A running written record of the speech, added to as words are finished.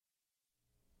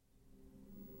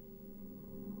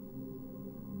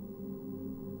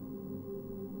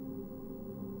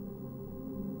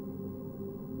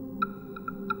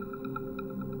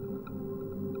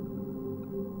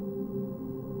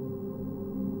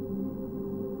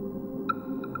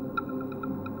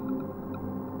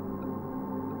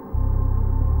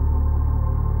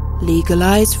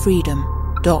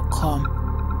LegalizeFreedom.com.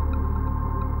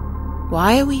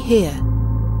 Why are we here?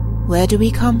 Where do we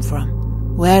come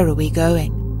from? Where are we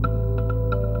going?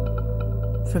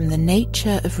 From the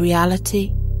nature of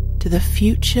reality to the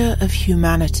future of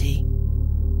humanity.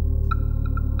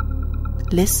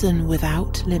 Listen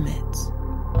without limits.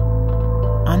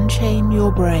 Unchain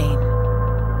your brain.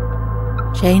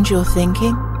 Change your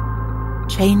thinking.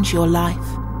 Change your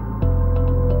life.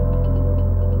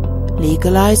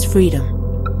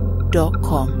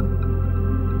 LegalizeFreedom.com.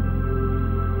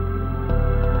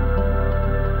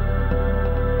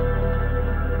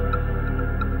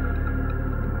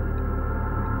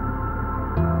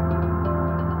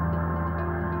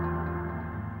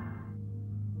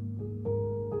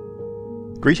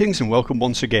 Greetings and welcome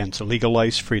once again to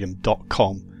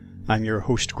LegalizeFreedom.com. I'm your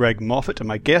host Greg Moffat, and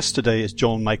my guest today is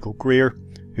John Michael Greer,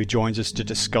 who joins us to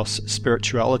discuss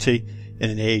spirituality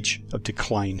in an age of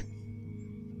decline.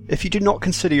 If you do not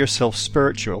consider yourself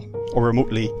spiritual or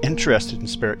remotely interested in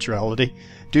spirituality,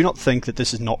 do not think that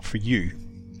this is not for you.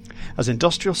 As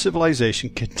industrial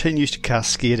civilization continues to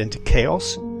cascade into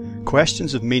chaos,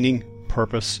 questions of meaning,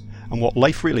 purpose, and what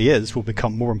life really is will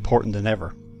become more important than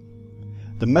ever.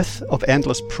 The myth of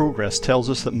endless progress tells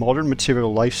us that modern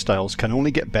material lifestyles can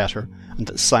only get better and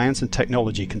that science and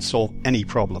technology can solve any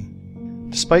problem.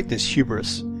 Despite this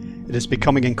hubris, it is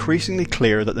becoming increasingly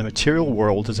clear that the material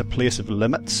world is a place of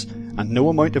limits, and no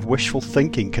amount of wishful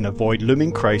thinking can avoid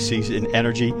looming crises in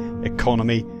energy,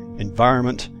 economy,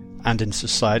 environment, and in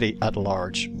society at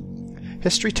large.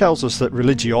 History tells us that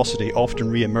religiosity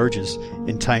often re-emerges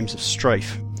in times of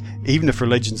strife, even if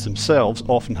religions themselves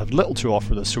often have little to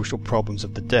offer the social problems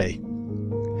of the day.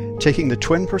 Taking the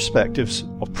twin perspectives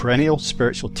of perennial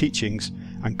spiritual teachings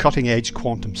and cutting-edge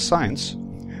quantum science,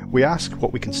 we ask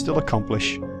what we can still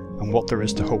accomplish and what there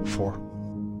is to hope for.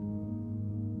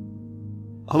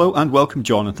 Hello and welcome,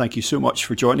 John, and thank you so much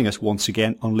for joining us once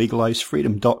again on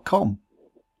LegalizeFreedom.com.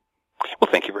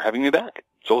 Well, thank you for having me back.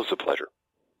 It's always a pleasure.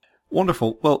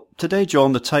 Wonderful. Well, today,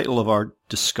 John, the title of our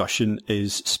discussion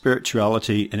is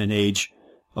Spirituality in an Age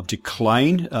of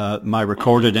Decline. My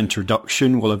recorded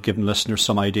introduction will have given listeners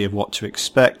some idea of what to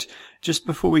expect. Just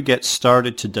before we get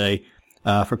started today,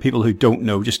 for people who don't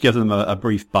know, just give them a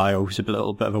brief bio, just a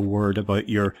little bit of a word about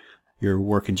your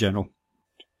work in general.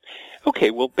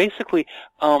 Okay, well, basically,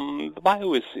 the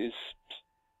bio is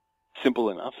simple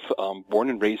enough. Born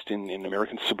and raised in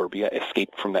American suburbia,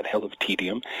 escaped from that hell of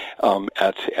tedium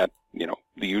at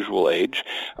the usual age.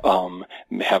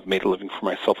 Have made a living for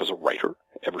myself as a writer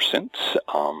ever since.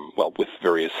 With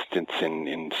various stints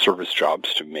in service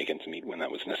jobs to make ends meet when that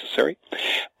was necessary.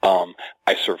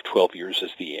 I served 12 years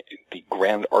as the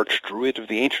Grand Archdruid of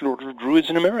the Ancient Order of Druids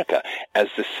in America. As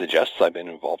this suggests, I've been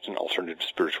involved in alternative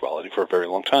spirituality for a very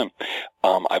long time.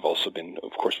 I've also been,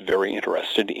 of course, very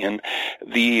interested in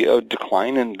the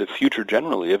decline and the future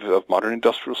generally of modern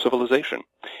industrial civilization.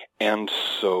 And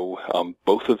so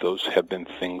both of those have been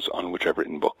things on which I've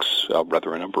written books,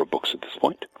 rather a number of books at this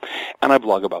point. And I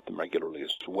blog about them regularly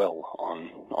as well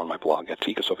on my blog at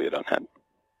ecosofia.net.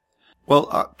 Well,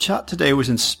 our chat today was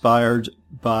inspired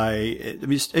by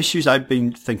issues I've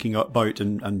been thinking about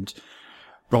and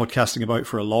broadcasting about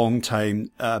for a long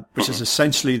time, which is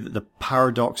essentially the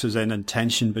paradoxes and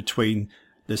tension between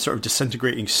the sort of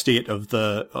disintegrating state of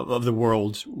the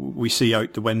world we see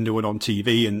out the window and on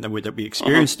TV and that we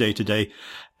experience day to day,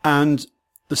 and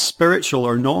the spiritual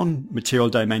or non-material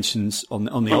dimensions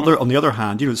on the other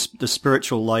hand, the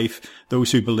spiritual life,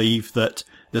 those who believe that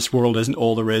this world isn't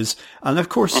all there is, and of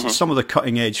course some of the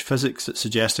cutting edge physics that's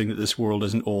suggesting that this world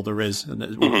isn't all there is, and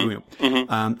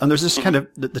there's this kind of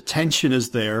the tension is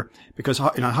there because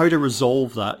how to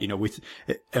resolve that.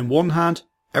 On one hand,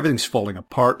 everything's falling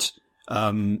apart.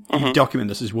 You document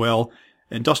this as well.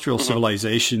 Industrial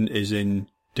civilization is in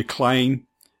decline.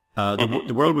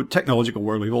 The technological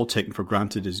world we've all taken for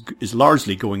granted is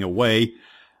largely going away.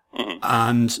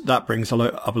 And that brings a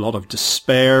lot of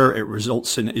despair. It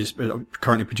results in is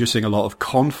currently producing a lot of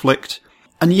conflict.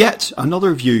 And yet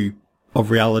another view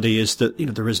of reality is that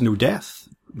there is no death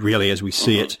really as we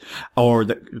see it, or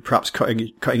that perhaps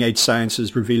cutting edge science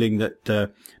is revealing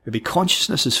that maybe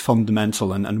consciousness is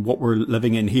fundamental and what we're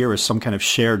living in here is some kind of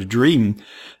shared dream.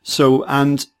 So,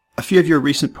 and a few of your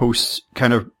recent posts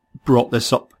kind of brought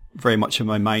this up very much in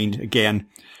my mind again.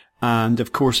 And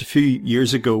of course, a few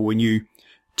years ago when you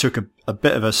took a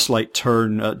bit of a slight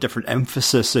turn, a different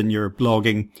emphasis in your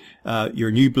blogging,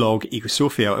 your new blog,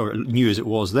 Ecosofia, or new as it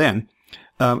was then,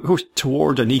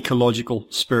 toward an ecological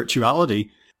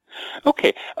spirituality.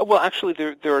 Okay. Well, actually,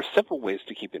 there are several ways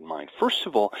to keep in mind. First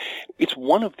of all, it's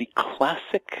one of the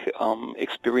classic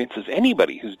experiences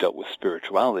anybody who's dealt with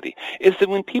spirituality is that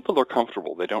when people are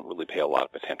comfortable, they don't really pay a lot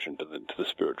of attention to the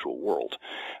spiritual world.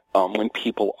 When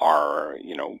people are,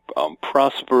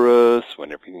 prosperous,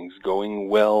 when everything's going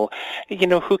well,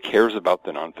 who cares about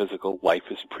the non-physical? Life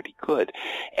is pretty good.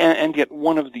 And yet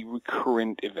one of the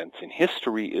recurrent events in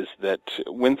history is that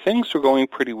when things are going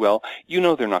pretty well,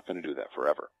 they're not going to do that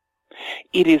forever.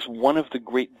 It is one of the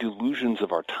great delusions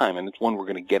of our time, and it's one we're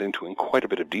going to get into in quite a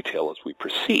bit of detail as we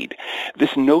proceed.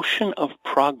 This notion of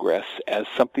progress as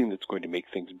something that's going to make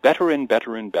things better and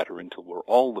better and better until we're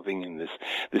all living in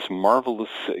this marvelous,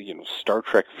 Star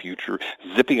Trek future,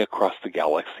 zipping across the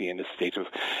galaxy in a state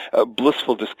of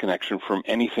blissful disconnection from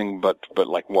anything but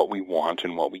like what we want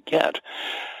and what we get.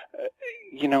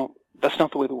 That's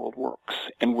not the way the world works.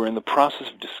 And we're in the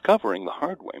process of discovering the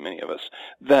hard way, many of us,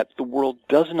 that the world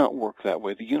does not work that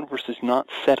way. The universe is not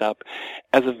set up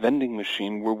as a vending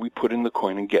machine where we put in the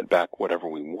coin and get back whatever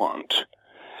we want.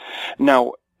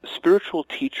 Now, spiritual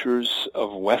teachers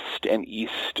of West and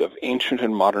East, of ancient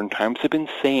and modern times, have been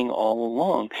saying all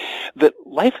along that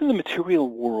life in the material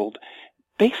world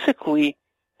basically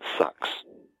sucks.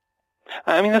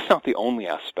 I mean, that's not the only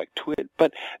aspect to it,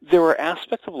 but there are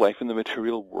aspects of life in the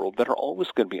material world that are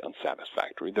always going to be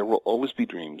unsatisfactory. There will always be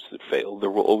dreams that fail. There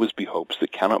will always be hopes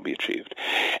that cannot be achieved.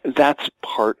 That's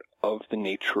part of the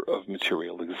nature of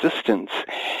material existence.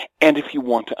 And if you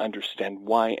want to understand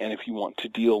why, and if you want to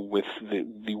deal with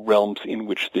the realms in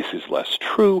which this is less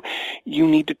true, you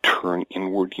need to turn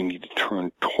inward. You need to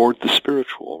turn toward the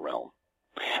spiritual realm.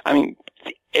 I mean,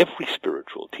 every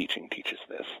spiritual teaching teaches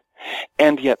this.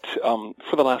 And yet,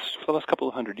 for the last couple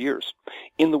of hundred years,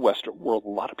 in the Western world, a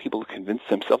lot of people have convinced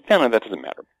themselves, no, that doesn't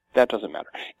matter. That doesn't matter.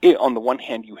 On the one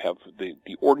hand, you have the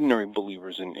ordinary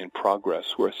believers in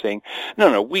progress who are saying,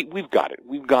 no, we've got it.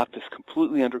 We've got this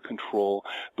completely under control.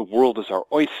 The world is our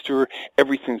oyster.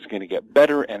 Everything's going to get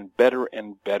better and better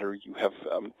and better. You have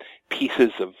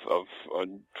pieces of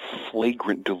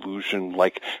flagrant delusion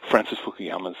like Francis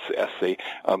Fukuyama's essay,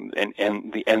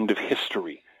 and the End of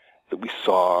History, that we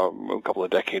saw a couple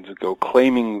of decades ago,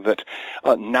 claiming that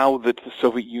now that the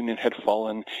Soviet Union had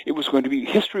fallen, it was going to be,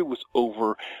 history was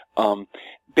over.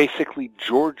 Basically,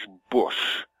 George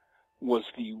Bush was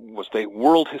the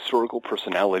world historical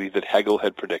personality that Hegel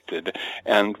had predicted,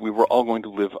 and we were all going to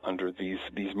live under these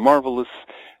marvelous,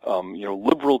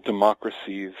 liberal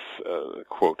democracies,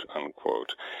 quote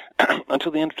unquote,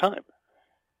 until the end of time.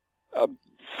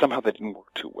 Somehow that didn't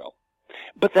work too well.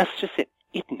 But that's just it.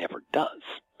 It never does.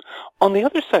 On the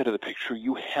other side of the picture,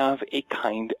 you have a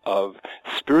kind of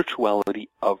spirituality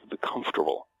of the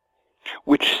comfortable,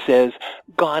 which says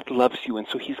God loves you, and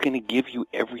so he's going to give you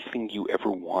everything you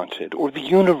ever wanted. Or the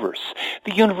universe.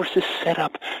 The universe is set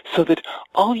up so that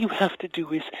all you have to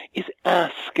do is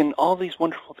ask, and all these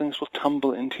wonderful things will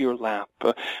tumble into your lap.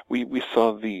 We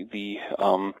saw The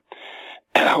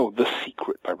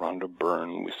Secret by Rhonda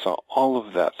Byrne. We saw all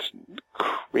of that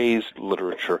crazed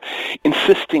literature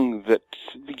insisting that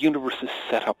the universe is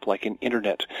set up like an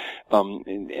internet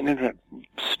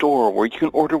store where you can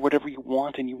order whatever you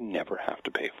want and you never have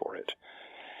to pay for it.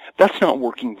 That's not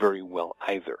working very well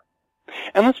either.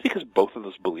 And that's because both of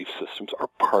those belief systems are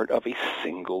part of a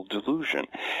single delusion.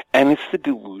 And it's the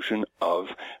delusion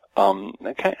of,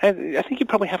 I think you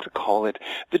probably have to call it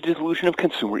the delusion of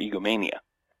consumer egomania.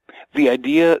 The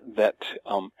idea that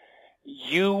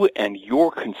you and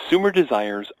your consumer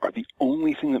desires are the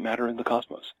only thing that matter in the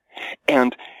cosmos.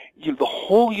 And the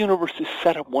whole universe is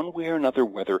set up one way or another,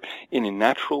 whether in a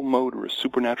natural mode or a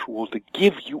supernatural world, to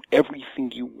give you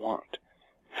everything you want.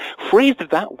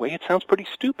 Phrased that way, it sounds pretty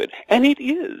stupid, and it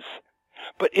is.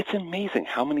 But it's amazing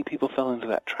how many people fell into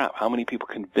that trap, how many people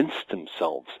convinced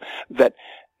themselves that,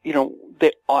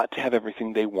 they ought to have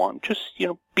everything they want, just,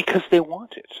 because they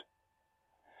want it.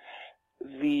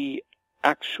 The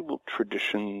actual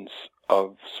traditions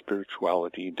of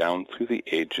spirituality down through the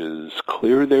ages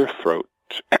clear their throat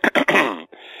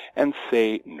and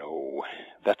say, no,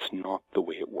 that's not the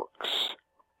way it works.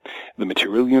 The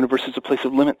material universe is a place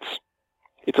of limits.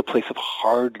 It's a place of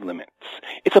hard limits.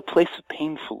 It's a place of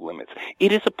painful limits.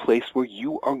 It is a place where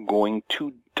you are going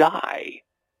to die.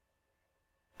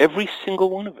 Every single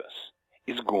one of us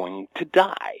is going to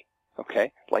die.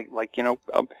 Okay?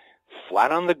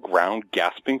 Flat on the ground,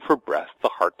 gasping for breath, the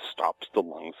heart stops, the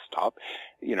lungs stop,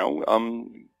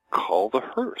 call the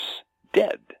hearse,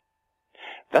 dead.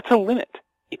 That's a limit.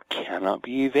 It cannot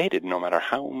be evaded, no matter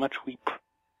how much we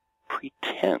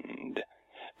pretend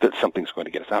that something's going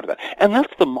to get us out of that. And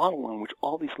that's the model on which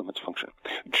all these limits function.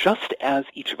 Just as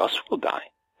each of us will die,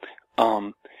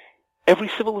 Every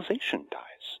civilization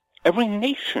dies. Every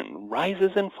nation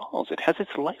rises and falls. It has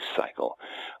its life cycle.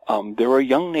 There are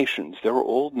young nations, there are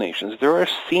old nations, there are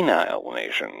senile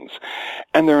nations,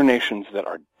 and there are nations that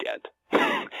are dead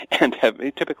and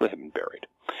typically have been buried.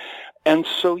 And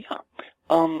so,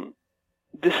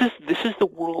 this is the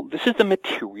world. This is the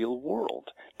material world.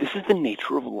 This is the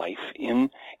nature of life in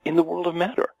the world of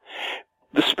matter.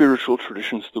 The spiritual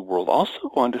traditions of the world also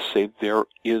go on to say there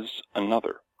is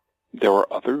another. There are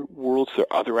other worlds, there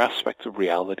are other aspects of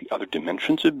reality, other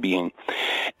dimensions of being,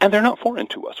 and they're not foreign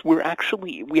to us. We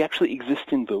actually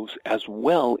exist in those as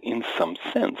well in some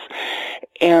sense.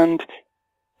 And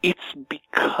it's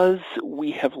because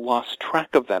we have lost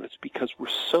track of that. It's because we're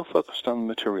so focused on the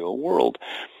material world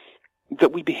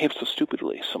that we behave so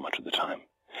stupidly so much of the time.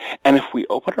 And if we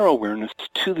open our awareness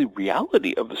to the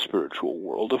reality of the spiritual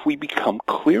world, if we become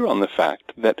clear on the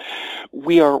fact that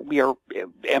we are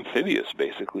amphibious,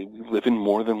 basically, we live in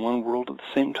more than one world at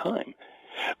the same time,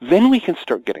 then we can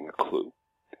start getting a clue.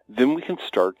 Then we can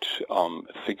start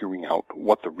figuring out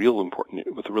what the really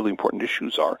important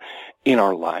issues are in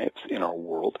our lives, in our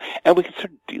world, and we can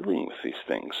start dealing with these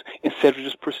things instead of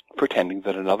just pretending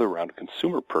that another round of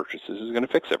consumer purchases is going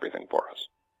to fix everything for us.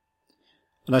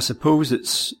 And I suppose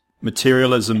it's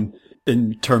materialism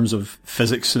in terms of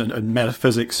physics and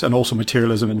metaphysics, and also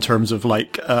materialism in terms of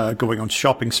going on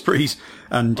shopping sprees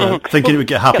and thinking we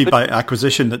get happy by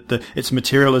acquisition. That it's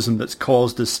materialism that's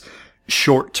caused this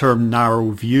short-term narrow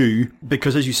view,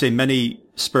 because as you say, many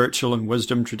spiritual and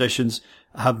wisdom traditions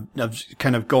have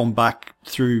kind of gone back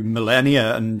through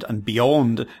millennia and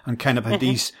beyond, and kind of had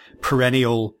this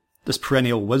perennial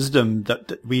wisdom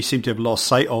that we seem to have lost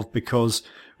sight of, because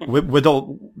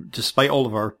despite all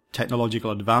of our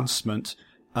technological advancement,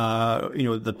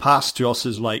 the past to us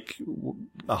is like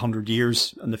 100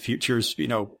 years, and the future's,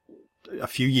 a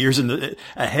few years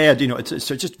ahead. It's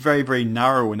just very, very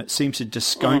narrow, and it seems to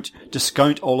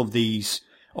discount all of this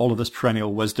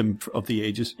perennial wisdom of the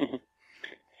ages. Mm-hmm.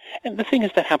 And the thing is,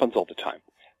 that happens all the time.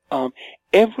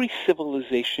 Every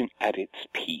civilization at its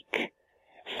peak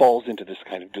falls into this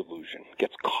kind of delusion,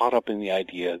 gets caught up in the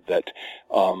idea that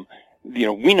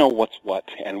we know what's what,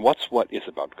 and what's what is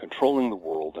about controlling the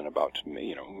world and about,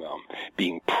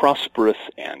 being prosperous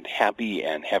and happy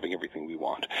and having everything we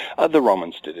want. The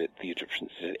Romans did it, the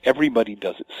Egyptians did it, everybody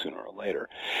does it sooner or later.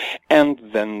 And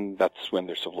then that's when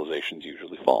their civilizations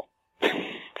usually fall.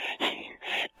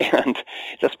 And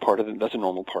that's a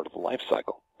normal part of the life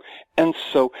cycle. And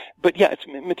so, but yeah, it's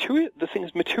material. The thing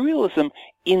is, materialism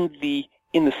in the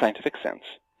scientific sense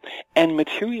and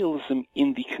materialism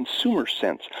in the consumer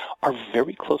sense are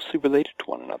very closely related to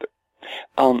one another.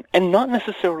 And not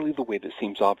necessarily the way that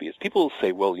seems obvious. People will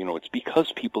say, well, it's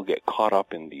because people get caught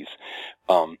up in the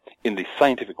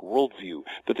scientific worldview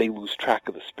that they lose track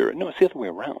of the spirit. No, it's the other way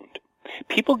around.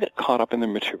 People get caught up in their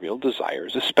material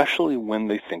desires, especially when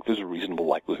they think there's a reasonable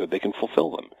likelihood they can fulfill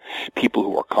them. People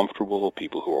who are comfortable,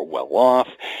 people who are well off,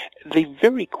 they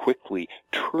very quickly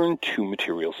turn to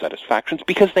material satisfactions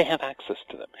because they have access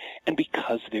to them and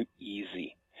because they're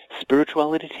easy.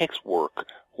 Spirituality takes work,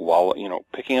 while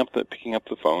picking up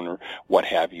the phone or what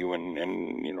have you,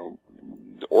 and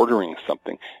ordering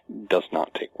something does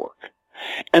not take work.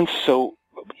 And so,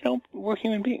 we're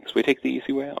human beings. We take the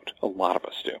easy way out. A lot of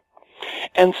us do.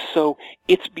 And so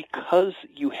it's because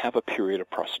you have a period of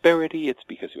prosperity, it's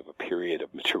because you have a period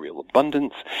of material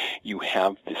abundance, you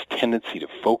have this tendency to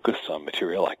focus on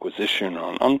material acquisition,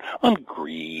 on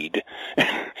greed,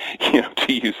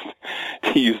 to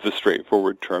use the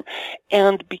straightforward term.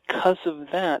 And because of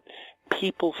that,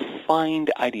 people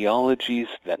find ideologies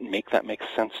that make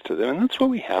sense to them, and that's where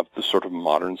we have the sort of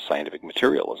modern scientific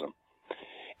materialism.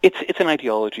 It's an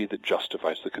ideology that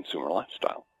justifies the consumer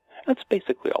lifestyle. That's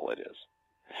basically all it is.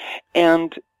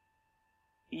 And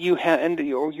you have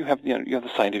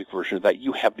the scientific version of that.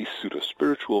 You have the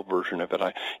pseudo-spiritual version of it.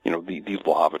 The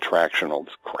law of attraction, all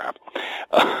this crap,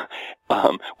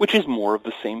 which is more of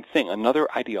the same thing. Another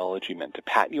ideology meant to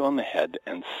pat you on the head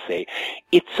and say,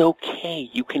 it's okay.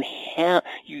 You can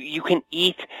you can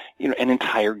eat, an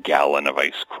entire gallon of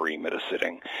ice cream at a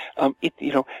sitting.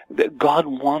 God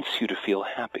wants you to feel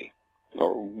happy,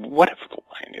 or whatever the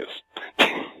line is.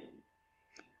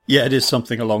 Yeah, it is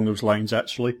something along those lines,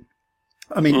 actually.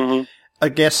 I mean, I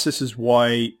guess this is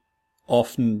why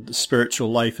often the spiritual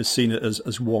life is seen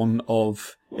as one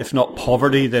of, if not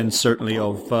poverty, then certainly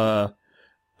of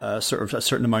sort of a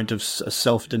certain amount of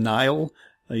self-denial.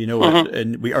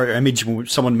 And our image, when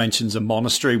someone mentions a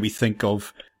monastery, we think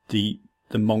of the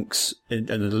monks and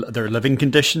their living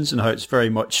conditions, and how it's very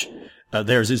much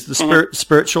theirs is the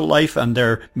spiritual life, and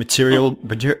their material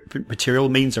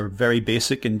means are very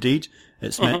basic indeed.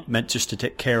 It's meant just to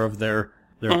take care of their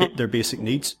basic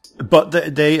needs. But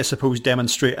they, I suppose,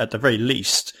 demonstrate at the very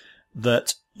least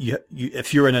that you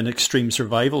if you're in an extreme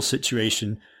survival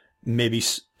situation, maybe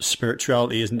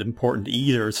spirituality isn't important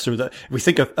either. So that if we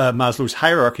think of Maslow's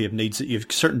hierarchy of needs, that you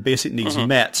have certain basic needs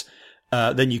met,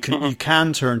 then you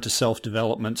can turn to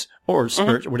self-development or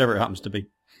spiritual, whatever it happens to be.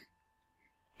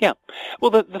 Yeah.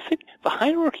 Well, the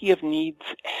hierarchy of needs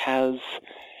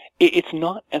it's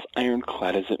not as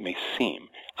ironclad as it may seem.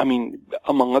 I mean,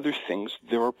 among other things,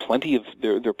 there are plenty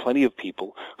of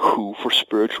people who, for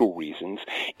spiritual reasons,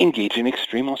 engage in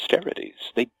extreme austerities.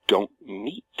 They don't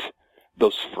meet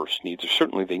those first needs, or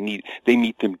certainly they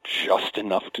meet them just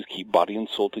enough to keep body and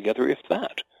soul together, if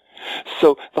that.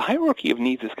 So the hierarchy of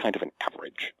needs is kind of an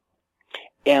average.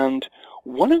 And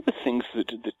one of the things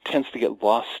that tends to get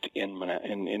lost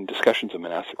in discussions of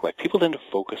monastic life, people tend to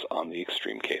focus on the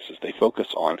extreme cases. They focus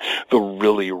on the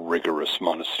really rigorous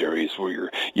monasteries where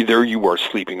you are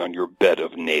sleeping on your bed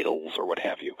of nails or what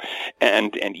have you,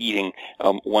 and eating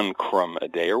one crumb a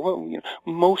day. Or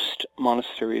most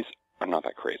monasteries are not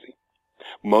that crazy.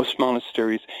 Most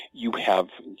monasteries, you have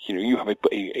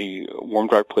a warm,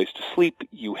 dry place to sleep.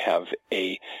 You have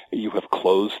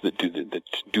clothes that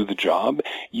do the job.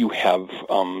 You have,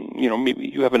 maybe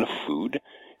you have enough food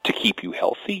to keep you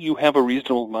healthy. You have a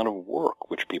reasonable amount of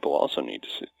work, which people also need to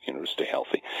stay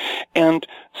healthy. And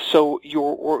so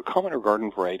your common or garden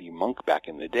variety monk back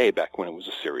in the day, back when it was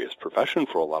a serious profession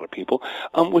for a lot of people,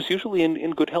 was usually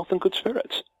in good health and good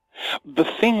spirits. The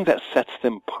thing that sets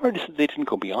them apart is that they didn't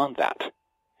go beyond that.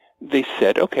 They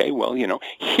said, okay, well,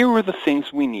 here are the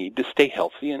things we need to stay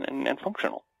healthy and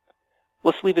functional.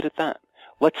 Let's leave it at that.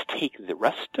 Let's take the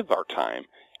rest of our time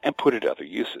and put it to other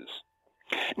uses.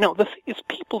 Now, the thing is,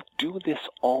 people do this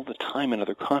all the time in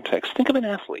other contexts. Think of an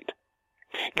athlete.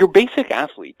 Your basic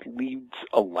athlete leads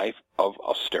a life of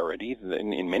austerity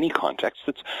in many contexts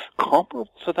that's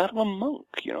comparable to that of a monk,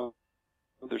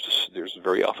 There's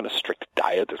very often a strict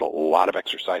diet. There's a lot of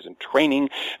exercise and training.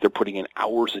 They're putting in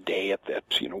hours a day at that,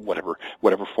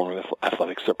 whatever form of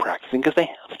athletics they're practicing, because they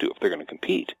have to if they're going to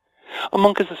compete. A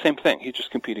monk is the same thing. He's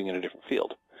just competing in a different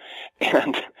field.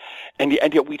 And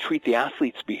yet we treat the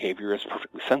athlete's behavior as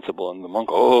perfectly sensible, and the monk,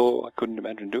 I couldn't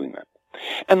imagine doing that.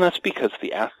 And that's because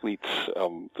the athlete's,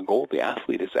 the goal the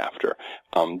athlete is after,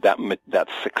 that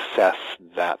success,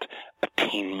 that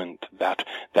attainment, that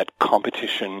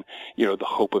competition, the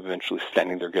hope of eventually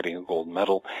standing there getting a gold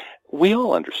medal. We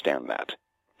all understand that.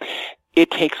 It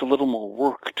takes a little more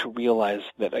work to realize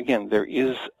that, again, there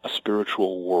is a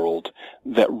spiritual world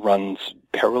that runs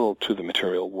parallel to the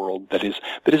material world that is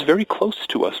very close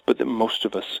to us, but that most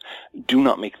of us do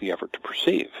not make the effort to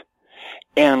perceive.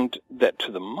 And that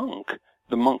to the monk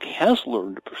has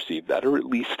learned to perceive that, or at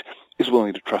least is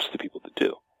willing to trust the people that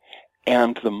do.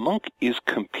 And the monk is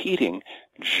competing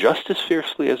just as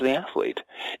fiercely as the athlete,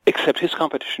 except his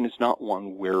competition is not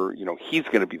one where, he's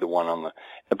going to be the one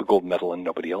at the gold medal and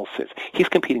nobody else is. He's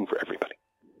competing for everybody.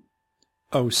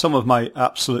 Oh, some of my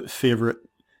absolute favorite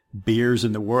beers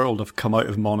in the world have come out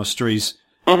of monasteries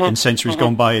in centuries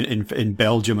gone by in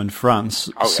Belgium and France.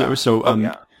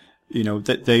 That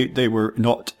they were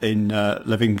not in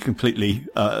living completely,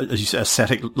 as you said,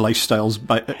 ascetic lifestyles.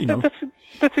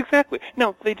 That's exactly.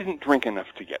 No, they didn't drink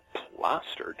enough to get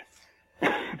plastered,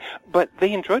 but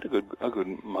they enjoyed a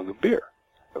good mug of beer.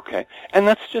 Okay, and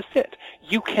that's just it.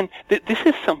 This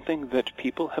is something that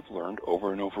people have learned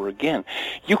over and over again.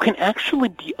 You can actually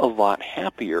be a lot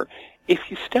happier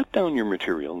if you step down your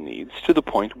material needs to the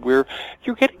point where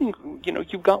you're getting,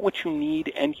 you've got what you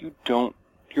need, and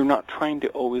you're not trying to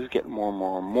always get more and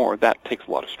more and more. That takes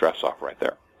a lot of stress off right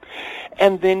there.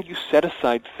 And then you set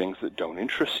aside things that don't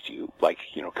interest you, like,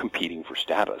 competing for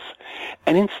status,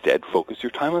 and instead focus your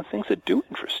time on things that do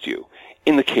interest you.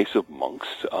 In the case of monks,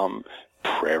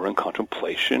 prayer and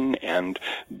contemplation and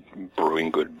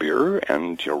brewing good beer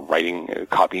and,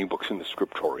 copying books in the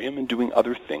scriptorium and doing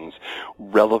other things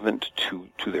relevant to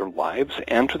their lives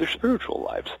and to their spiritual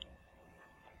lives.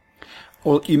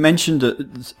 Well, you mentioned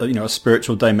a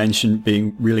spiritual dimension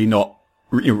being really not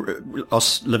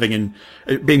us living in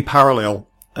being parallel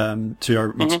to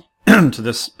our to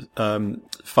this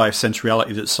five sense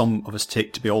reality that some of us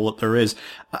take to be all that there is,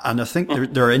 and I think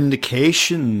there are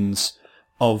indications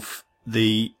of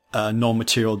the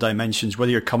non-material dimensions.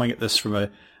 Whether you're coming at this from a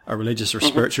religious or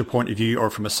spiritual point of view or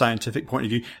from a scientific point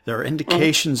of view, there are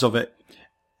indications of it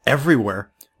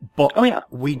everywhere, but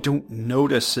we don't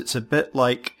notice. It's a bit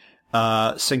like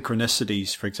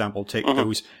synchronicities, for example. Take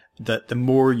those. That the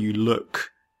more you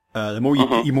look, the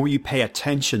more you pay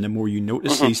attention, the more you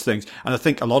notice these things. And I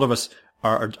think a lot of us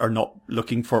are not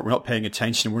looking for it. We're not paying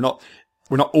attention. We're not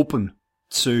open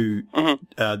to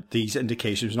these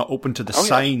indications, not open to the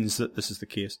signs that this is the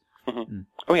case.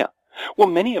 Oh yeah. Well,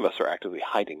 many of us are actively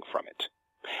hiding from it.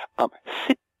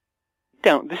 Sit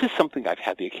down. This is something I've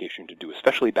had the occasion to do,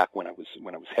 especially back when I was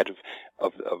head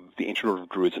of the Ancient Order of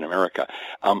Druids in America.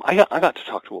 I got to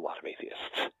talk to a lot of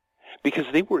atheists because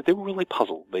they were really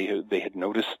puzzled. They had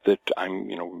noticed that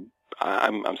I'm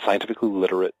scientifically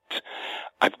literate.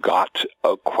 I've got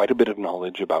quite a bit of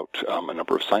knowledge about a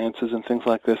number of sciences and things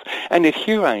like this. And yet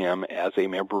here I am as a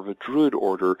member of a Druid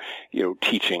order,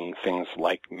 teaching things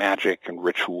like magic and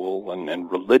ritual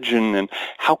and religion, and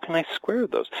how can I square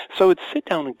those? So I'd sit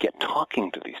down and get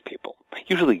talking to these people.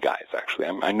 Usually guys, actually.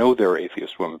 I know there are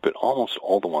atheist women, but almost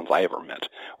all the ones I ever met,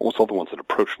 almost all the ones that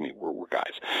approached me were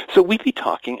guys. So we'd be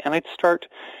talking, and I'd start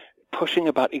pushing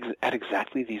at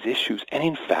exactly these issues, and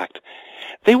in fact,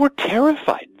 they were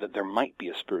terrified that there might be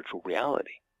a spiritual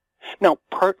reality. Now,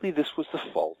 partly this was the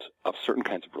fault of certain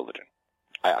kinds of religion.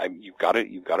 You've got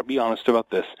to be honest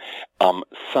about this.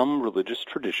 Some religious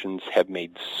traditions have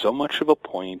made so much of a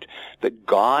point that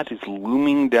God is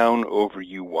looming down over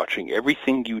you, watching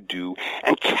everything you do,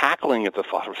 and cackling at the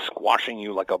thought of squashing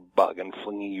you like a bug and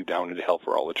flinging you down into hell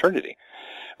for all eternity.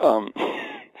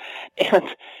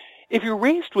 And if you're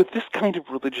raised with this kind of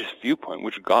religious viewpoint,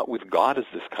 with God as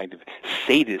this kind of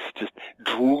sadist just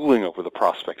drooling over the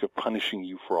prospect of punishing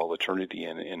you for all eternity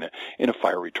in a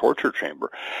fiery torture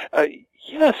chamber,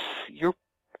 yes, your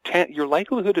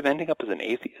likelihood of ending up as an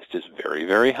atheist is very,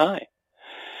 very high.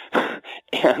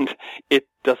 And it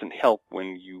doesn't help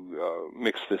when you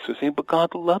mix this with saying, but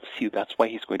God loves you. That's why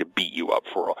he's going to beat you up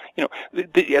for all.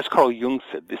 As Carl Jung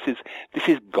said, this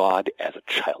is God as a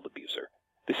child abuser.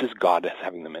 This is God as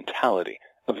having the mentality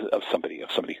of somebody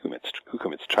who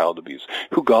commits child abuse,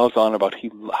 who goes on about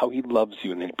how he loves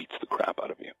you and then beats the crap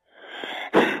out of you.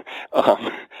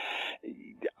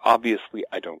 Obviously,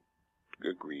 I don't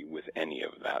agree with any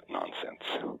of that nonsense.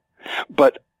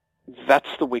 But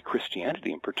that's the way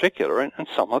Christianity in particular, and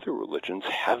some other religions,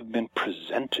 have been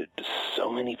presented to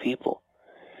so many people.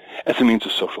 As a means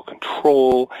of social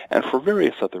control, and for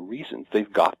various other reasons,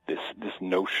 they've got this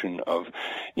notion of,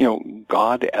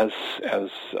 God as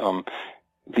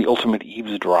the ultimate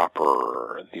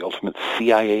eavesdropper, the ultimate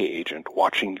CIA agent,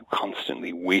 watching you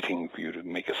constantly, waiting for you to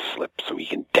make a slip so he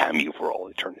can damn you for all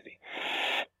eternity.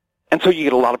 And so you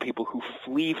get a lot of people who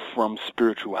flee from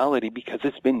spirituality because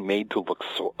it's been made to look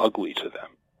so ugly to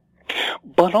them.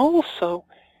 But also,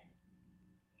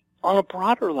 on a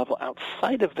broader level,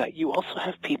 outside of that, you also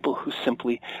have people who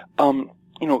simply,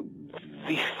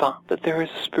 the thought that there is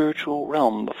a spiritual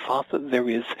realm, the thought that there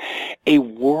is a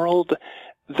world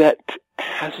that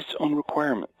has its own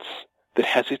requirements, that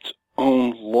has its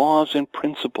own laws and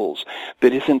principles,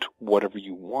 that isn't whatever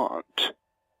you want.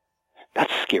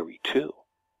 That's scary too.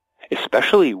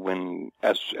 Especially when,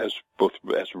 as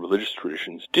religious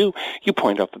traditions do, you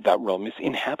point out that realm is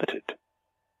inhabited.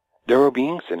 There are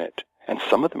beings in it, and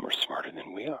some of them are smarter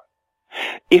than we are.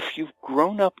 If you've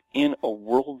grown up in a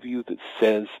worldview that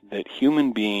says that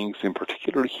human beings, in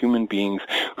particular human beings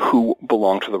who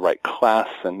belong to the right class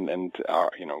and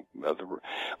are,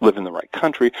 live in the right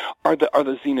country, are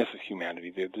the zenith of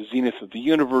humanity. They're the zenith of the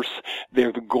universe.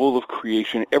 They're the goal of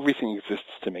creation. Everything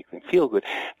exists to make them feel good.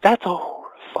 That's a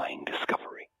horrifying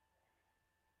discovery.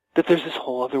 That there's this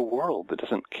whole other world that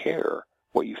doesn't care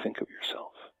what you think of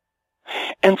yourself.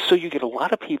 And so you get a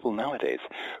lot of people nowadays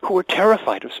who are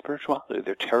terrified of spirituality.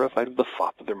 They're terrified of the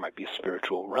thought that there might be a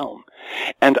spiritual realm.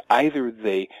 And either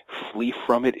they flee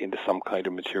from it into some kind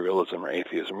of materialism or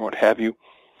atheism or what have you,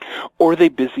 or they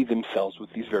busy themselves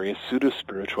with these various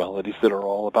pseudo-spiritualities that are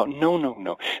all about, no.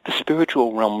 The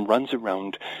spiritual realm runs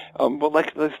around,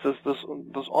 like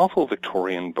those awful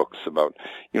Victorian books about,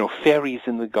 fairies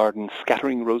in the garden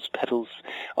scattering rose petals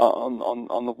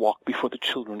on the walk before the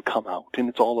children come out, and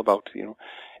it's all about,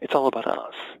 it's all about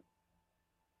us.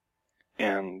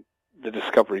 And the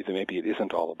discovery that maybe it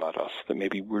isn't all about us, that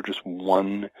maybe we're just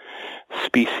one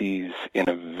species in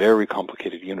a very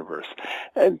complicated universe,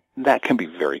 and that can be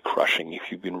very crushing if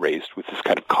you've been raised with this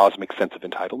kind of cosmic sense of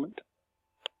entitlement.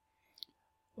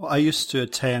 Well, I used to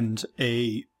attend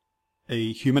a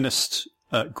humanist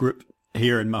group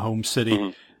here in my home city.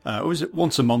 Mm-hmm. It was a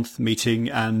once a month meeting,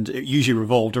 and it usually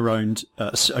revolved around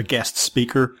a guest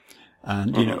speaker,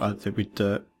 and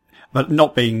but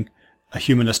not being a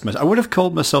humanist myself. I would have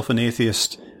called myself an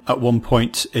atheist at one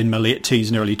point in my late teens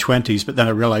and early 20s, but then I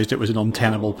realized it was an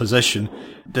untenable position.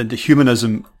 Then the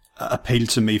humanism appealed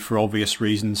to me for obvious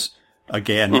reasons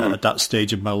again at that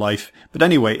stage of my life. But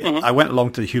anyway, I went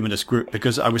along to the humanist group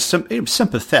because I was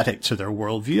sympathetic to their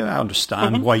worldview. I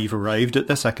understand why you've arrived at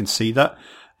this. I can see that.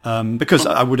 because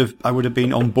I would have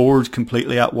been on board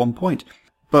completely at one point.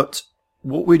 But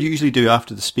what we'd usually do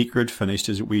after the speaker had finished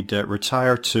is we'd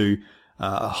retire to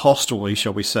a hostelry,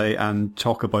 shall we say, and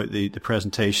talk about the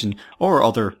presentation or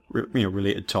other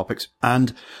related topics.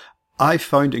 And I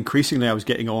found increasingly I was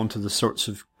getting on to the sorts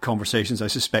of conversations I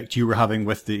suspect you were having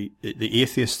with the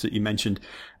atheists that you mentioned,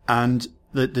 and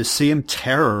the same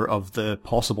terror of the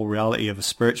possible reality of a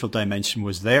spiritual dimension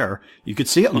was there. You could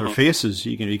see it on their faces.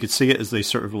 You could see it as they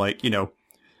sort of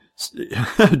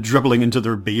dribbling into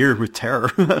their beer with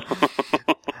terror.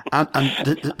 and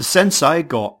the sense I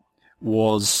got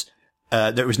was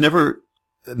that it was never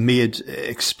made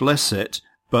explicit,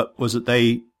 but was that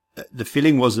the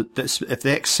feeling was that if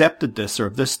they accepted this, or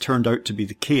if this turned out to be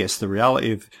the case, the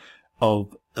reality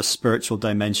of a spiritual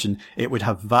dimension, it would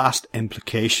have vast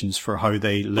implications for how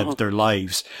they lived their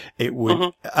lives. It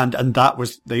would, and that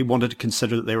was, they wanted to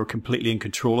consider that they were completely in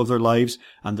control of their lives,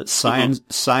 and that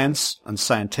science and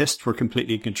scientists were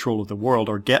completely in control of the world,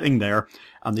 or getting there,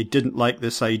 and they didn't like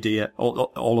this idea,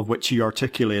 all of which you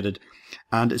articulated.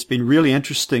 And it's been really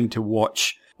interesting to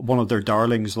watch one of their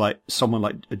darlings, like someone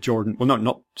like Jordan, well,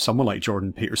 not someone like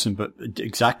Jordan Peterson, but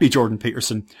exactly Jordan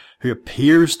Peterson, who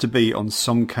appears to be on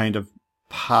some kind of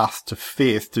path to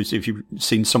faith. If you've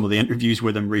seen some of the interviews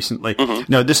with him recently.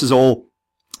 Now, this is all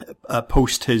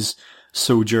post his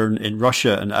sojourn in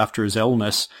Russia and after his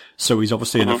illness, so he's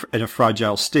obviously in a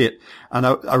fragile state. And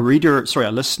a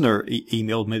listener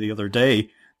emailed me the other day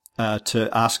to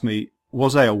ask me,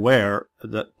 was I aware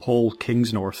that Paul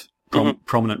Kingsnorth,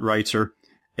 prominent writer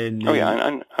in the,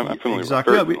 I'm familiar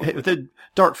exactly with the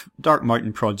Dark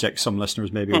Mountain Project, some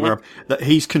listeners may be aware of, that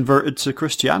he's converted to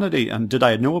Christianity, and did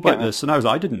I know about this? And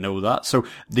I didn't know that. So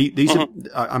these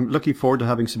I'm looking forward to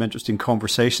having some interesting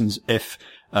conversations if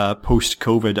post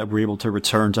COVID we're able to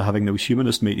return to having those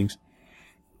humanist meetings.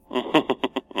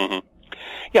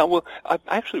 Yeah, well, I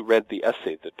actually read the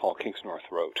essay that Paul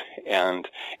Kingsnorth wrote, and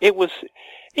it was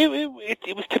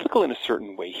typical in a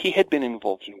certain way. He had been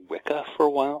involved in Wicca for a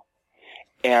while,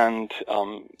 and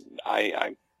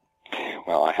I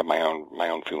have my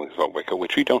own feelings about Wicca,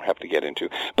 which we don't have to get into.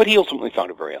 But he ultimately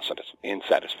found it very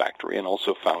unsatisfactory, and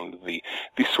also found the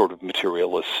sort of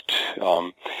materialist,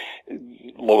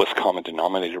 lowest common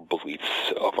denominator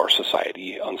beliefs of our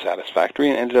society unsatisfactory,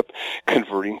 and ended up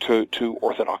converting to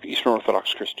Eastern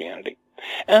Orthodox Christianity.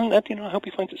 And I hope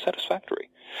he finds it satisfactory.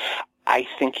 I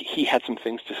think he had some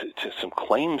things some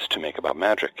claims to make about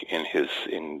magic in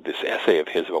this essay of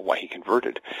his about why he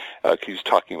converted. He was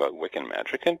talking about Wiccan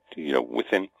magic, and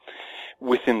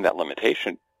within that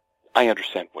limitation, I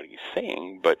understand what he's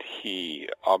saying. But he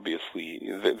obviously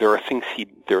there are things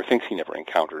he never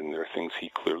encountered, and there are things he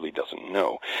clearly doesn't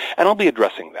know. And I'll be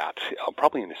addressing that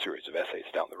probably in a series of essays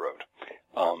down the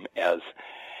road, as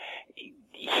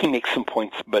he makes some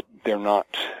points, but they're not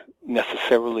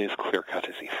necessarily as clear-cut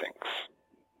as he thinks.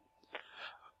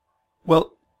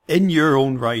 Well, in your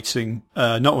own writing,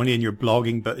 not only in your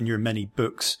blogging, but in your many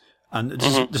books, and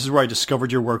this is where I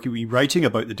discovered your work, you were writing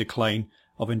about the decline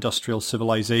of industrial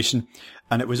civilization,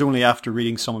 and it was only after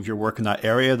reading some of your work in that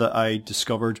area that I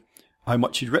discovered how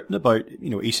much you'd written about,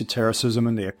 esotericism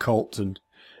and the occult and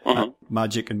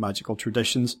magic and magical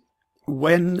traditions.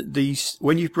 When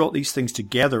you've brought these things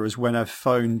together is when I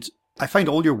find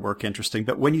all your work interesting,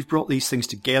 but when you've brought these things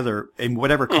together in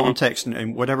whatever context and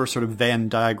in whatever sort of Venn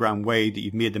diagram way that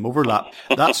you've made them overlap,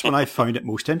 that's when I found it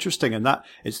most interesting, and that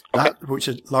is that which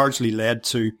has largely led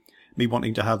to me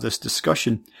wanting to have this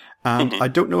discussion. And I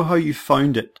don't know how you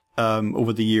found it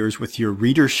over the years with your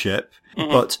readership,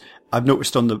 but I've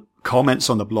noticed on the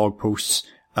comments on the blog posts,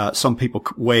 some people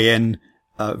weigh in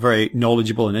very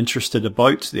knowledgeable and interested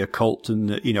about the occult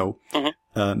and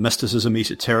mysticism,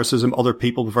 esotericism. Other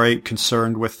people very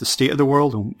concerned with the state of the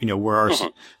world and where our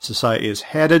society is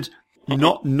headed.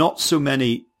 Not so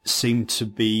many seem to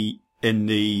be in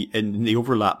the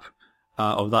overlap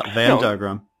of that Venn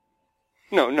diagram.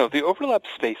 No, the overlap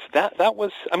space that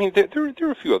was. I mean, there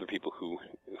are a few other people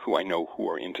who I know who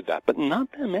are into that, but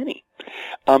not that many.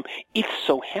 It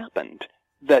so happened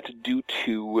that due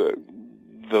to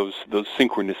those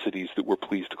synchronicities that we're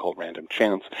pleased to call random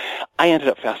chance, I ended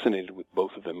up fascinated with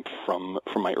both of them from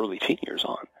my early teen years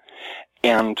on.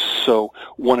 And so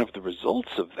one of the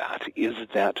results of that is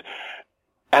that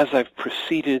as I've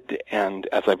proceeded and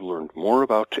as I've learned more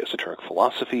about esoteric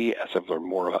philosophy, as I've learned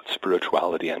more about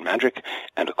spirituality and magic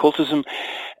and occultism,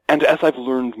 and as I've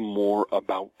learned more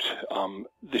about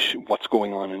what's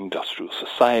going on in industrial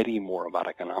society, more about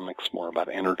economics, more about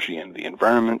energy and the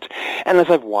environment, and as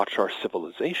I've watched our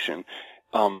civilization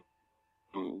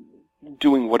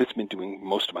doing what it's been doing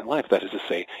most of my life, that is to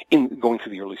say, in going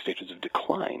through the early stages of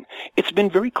decline, it's been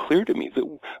very clear to me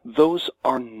that those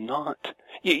are not,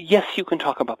 yes, you can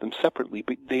talk about them separately,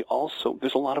 but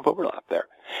there's a lot of overlap there.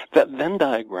 That Venn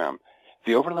diagram,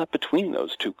 the overlap between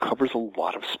those two covers a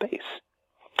lot of space.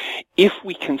 If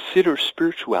we consider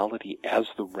spirituality as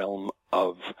the realm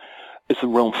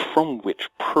from which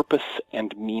purpose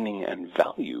and meaning and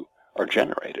value are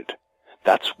generated,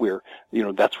 that's where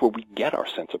we get our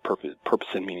sense of purpose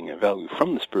and meaning and value,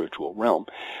 from the spiritual realm,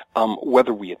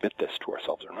 whether we admit this to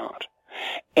ourselves or not.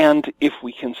 And if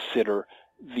we consider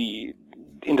the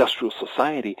industrial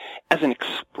society as an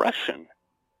expression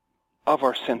of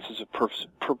our senses of purpose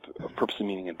and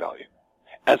meaning and value,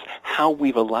 as how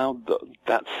we've allowed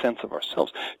that sense of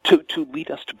ourselves to lead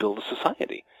us to build a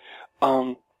society,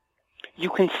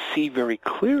 you can see very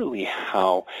clearly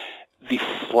how the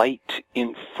flight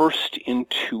first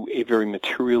into a very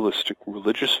materialistic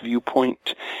religious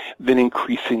viewpoint, then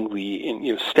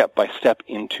increasingly, step by step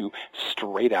into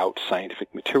straight out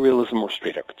scientific materialism or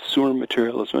straight out consumer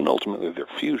materialism, and ultimately their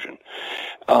fusion,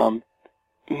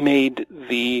 made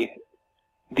the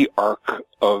arc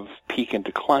of peak and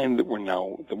decline that we're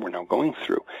now going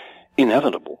through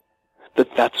inevitable.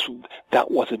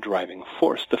 That was a driving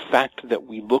force. The fact that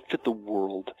we looked at the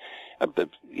world,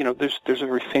 there's a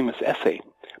very famous essay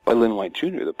by Lynn White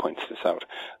Jr. that points this out,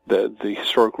 the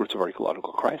historic roots of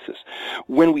archaeological crisis.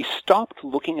 When we stopped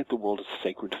looking at the world as a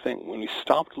sacred thing, when we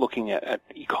stopped looking at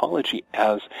ecology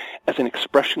as an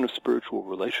expression of spiritual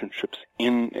relationships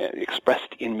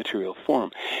expressed in material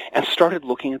form, and started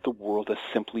looking at the world as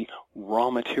simply raw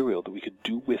material that we could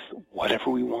do with whatever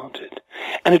we wanted,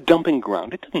 and a dumping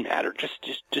ground, it doesn't matter,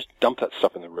 just dump that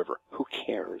stuff in the river. Who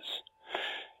cares?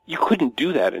 You couldn't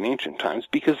do that in ancient times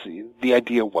because the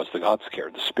idea was the gods care,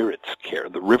 the spirits care.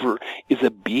 The river is a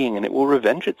being and it will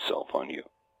revenge itself on you.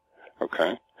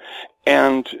 Okay?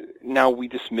 And now we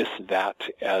dismiss that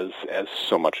as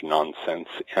so much nonsense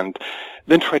and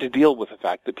then try to deal with the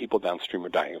fact that people downstream are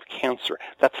dying of cancer.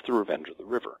 That's the revenge of the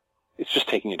river. It's just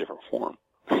taking a different form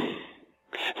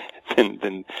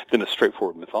than a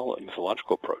straightforward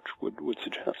mythological approach would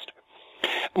suggest.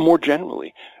 More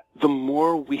generally, the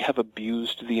more we have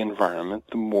abused the environment,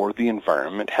 the more the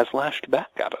environment has lashed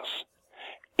back at us.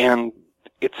 And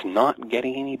it's not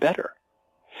getting any better.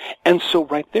 And so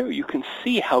right there you can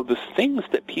see how the things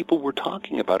that people were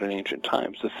talking about in ancient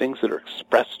times, the things that are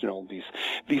expressed in all these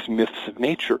myths of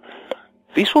nature,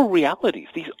 these were realities.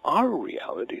 These are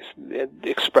realities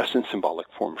expressed in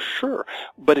symbolic form, sure.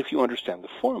 But if you understand the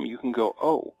form, you can go,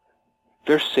 oh,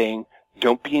 they're saying,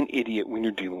 don't be an idiot when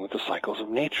you're dealing with the cycles of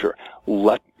nature.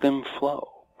 Let them flow.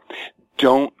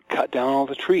 Don't cut down all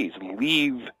the trees.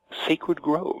 Leave sacred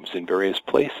groves in various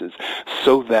places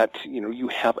so that, you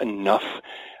have enough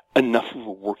of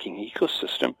a working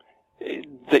ecosystem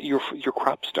that your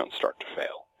crops don't start to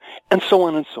fail. And so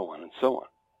on and so on and so on.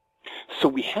 So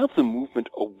we have the movement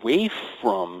away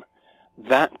from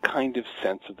that kind of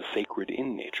sense of the sacred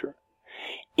in nature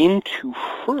into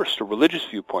first a religious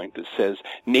viewpoint that says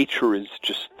nature is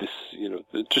just this,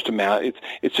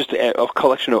 it's just a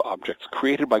collection of objects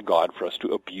created by God for us to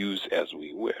abuse as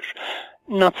we wish.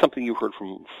 Not something you've heard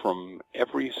from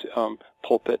every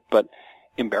pulpit, but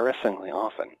embarrassingly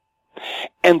often.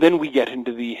 And then we get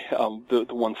into the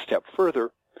one step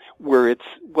further, where it's,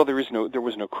 well, there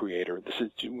was no creator.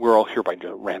 We're all here by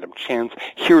random chance.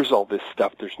 Here's all this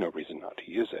stuff. There's no reason not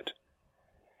to use it.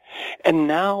 And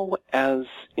now, as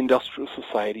industrial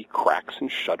society cracks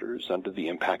and shudders under the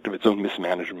impact of its own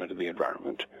mismanagement of the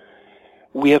environment,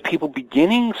 we have people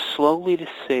beginning slowly to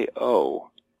say, oh,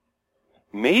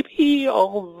 maybe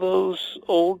all those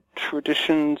old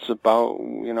traditions about,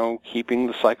 keeping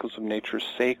the cycles of nature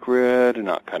sacred and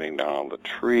not cutting down all the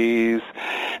trees,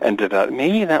 and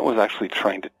maybe that was actually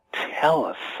trying to tell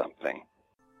us something.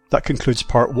 That concludes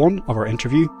part 1 of our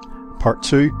interview. Part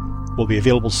 2 will be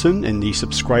available soon in the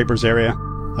subscribers area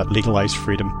at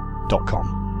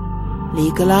legalizefreedom.com.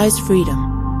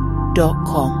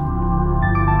 legalizefreedom.com